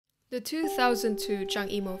The 2002 Zhang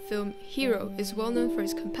Yimou film Hero is well known for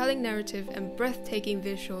its compelling narrative and breathtaking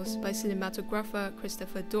visuals by cinematographer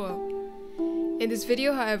Christopher Doyle. In this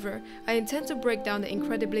video, however, I intend to break down the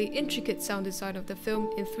incredibly intricate sound design of the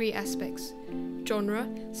film in three aspects: genre,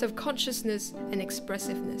 self-consciousness, and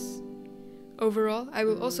expressiveness. Overall, I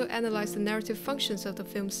will also analyze the narrative functions of the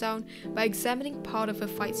film's sound by examining part of a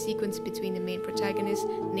fight sequence between the main protagonist,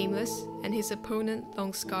 Nameless, and his opponent,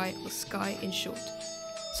 Long Sky, or Sky in short.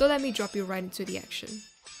 So let me drop you right into the action.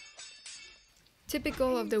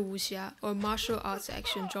 Typical of the wuxia or martial arts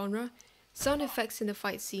action genre, sound effects in the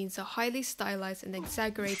fight scenes are highly stylized and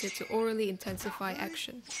exaggerated to orally intensify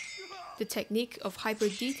action. The technique of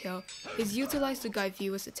hyper-detail is utilized to guide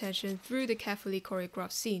viewers' attention through the carefully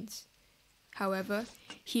choreographed scenes. However,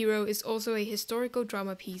 Hero is also a historical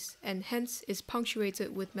drama piece and hence is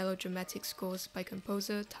punctuated with melodramatic scores by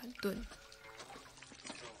composer Tan Dun.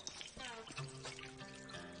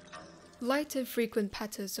 Light and frequent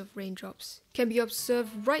patterns of raindrops can be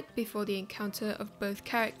observed right before the encounter of both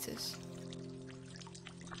characters.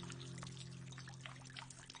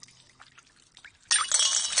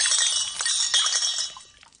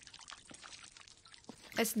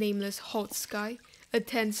 As Nameless halts Sky, a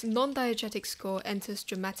tense, non-diegetic score enters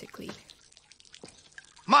dramatically.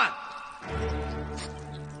 Man!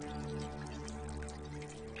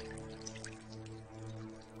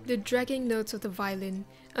 The dragging notes of the violin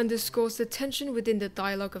underscores the tension within the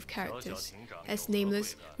dialogue of characters, as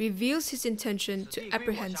Nameless reveals his intention to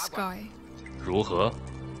apprehend Sky. 如何？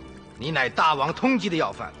你乃大王通缉的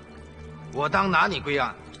要犯，我当拿你归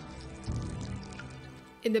案。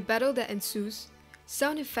 In the battle that ensues,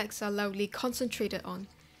 sound effects are loudly concentrated on,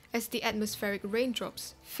 as the atmospheric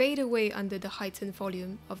raindrops fade away under the heightened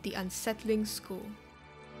volume of the unsettling score.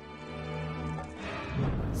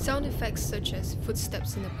 Sound effects such as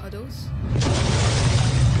footsteps in the puddles,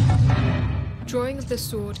 drawing of the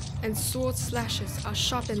sword, and sword slashes are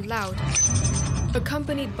sharp and loud,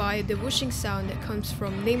 accompanied by the whooshing sound that comes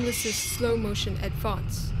from Nameless's slow-motion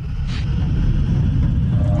advance.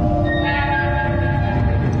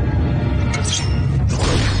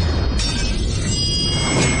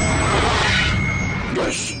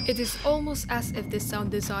 It is almost as if this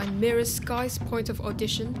sound design mirrors Sky's point of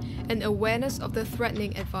audition and awareness of the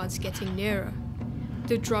threatening advance getting nearer.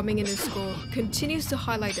 The drumming in the score continues to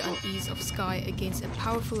highlight the unease of Sky against a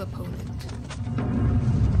powerful opponent.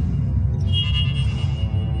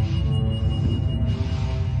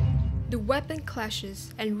 The weapon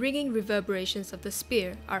clashes and ringing reverberations of the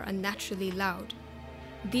spear are unnaturally loud.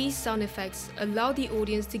 These sound effects allow the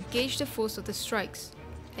audience to gauge the force of the strikes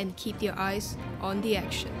and keep their eyes on the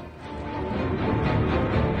action.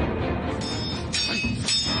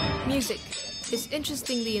 Music is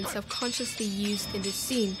interestingly and self-consciously used in this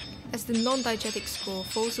scene, as the non-diegetic score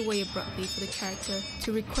falls away abruptly for the character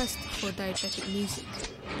to request for diegetic music.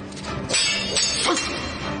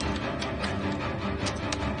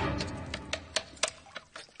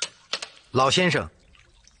 "老先生，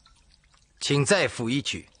请再抚一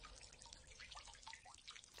曲。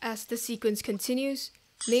" As the sequence continues,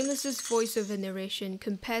 Nameless's voiceover narration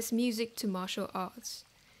compares music to martial arts.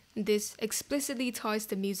 This explicitly ties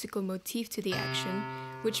the musical motif to the action,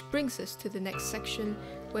 which brings us to the next section,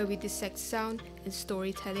 where we dissect sound and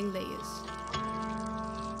storytelling layers.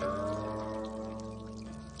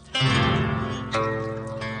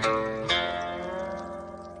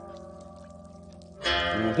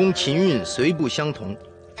 武功琴韵虽不相同，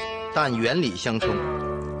但原理相通，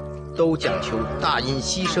都讲求大音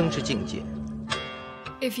希声之境界。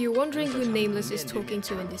 If you're wondering who Nameless is talking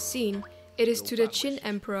to in this scene, it is to the Qin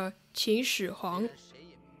Emperor Qin Shi Huang.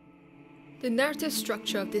 The narrative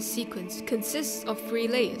structure of this sequence consists of three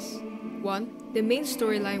layers. 1. The main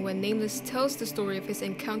storyline where Nameless tells the story of his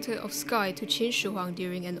encounter of Sky to Qin Shi Huang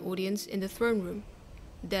during an audience in the throne room.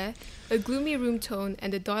 There, a gloomy room tone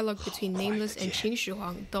and the dialogue between Nameless and Qin Shi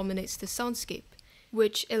Huang dominates the soundscape,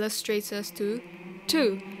 which illustrates us to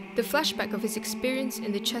 2. The flashback of his experience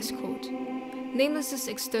in the chess court. Nameless's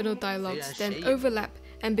external dialogues then overlap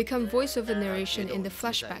and become voiceover narration in the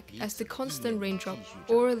flashback as the constant raindrop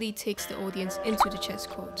orally takes the audience into the chess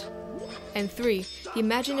court. And 3. The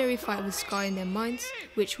imaginary fight with Sky in their minds,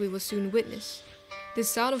 which we will soon witness. The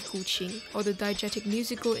sound of guqin, or the diegetic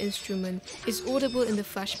musical instrument, is audible in the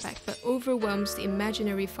flashback but overwhelms the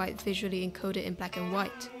imaginary fight visually encoded in black and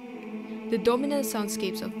white. The dominant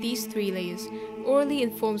soundscapes of these three layers orally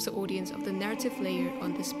informs the audience of the narrative layer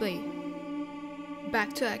on display.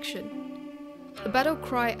 Back to action. A battle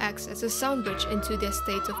cry acts as a sound bridge into their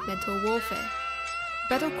state of mental warfare.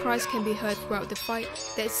 Battle cries can be heard throughout the fight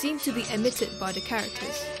that seem to be emitted by the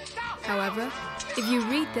characters. However, if you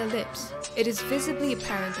read their lips, it is visibly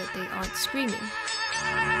apparent that they aren't screaming.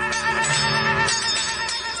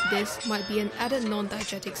 This might be an added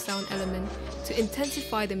non-diegetic sound element to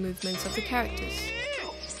intensify the movements of the characters.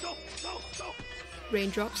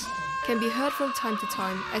 Raindrops can be heard from time to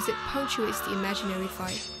time as it punctuates the imaginary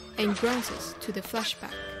fight and grounds us to the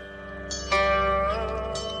flashback.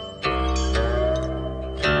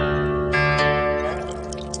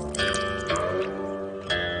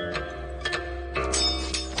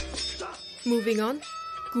 Moving on,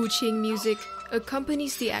 guqing music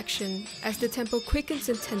accompanies the action as the tempo quickens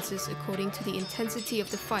and tenses according to the intensity of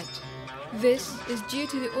the fight. This is due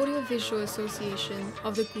to the audiovisual association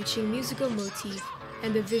of the guqing musical motif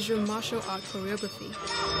and the visual martial art choreography.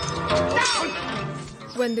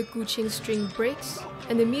 When the guqing string breaks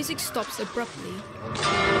and the music stops abruptly,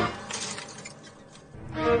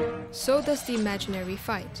 so does the imaginary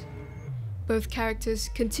fight. Both characters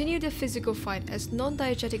continue their physical fight as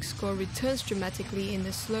non-diegetic score returns dramatically in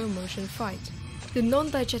the slow-motion fight. The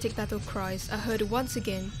non-diegetic battle cries are heard once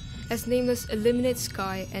again as Nameless eliminates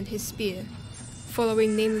Sky and his spear.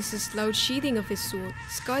 Following Nameless's loud sheathing of his sword,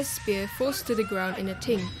 Sky's spear falls to the ground in a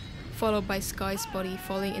ting, followed by Sky's body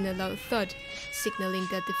falling in a loud thud, signaling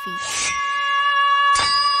their defeat.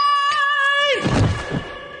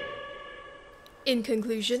 In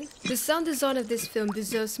conclusion, the sound design of this film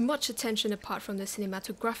deserves much attention apart from the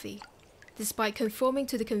cinematography. Despite conforming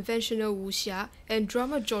to the conventional wuxia and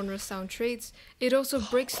drama genre sound traits, it also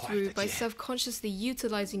breaks through by self-consciously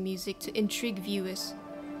utilizing music to intrigue viewers.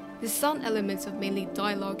 The sound elements of mainly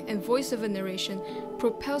dialogue and voiceover narration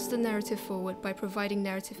propels the narrative forward by providing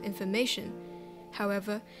narrative information.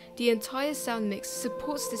 However, the entire sound mix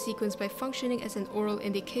supports the sequence by functioning as an oral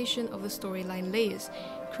indication of the storyline layers,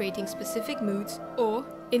 creating specific moods or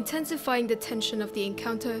intensifying the tension of the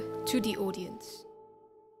encounter to the audience.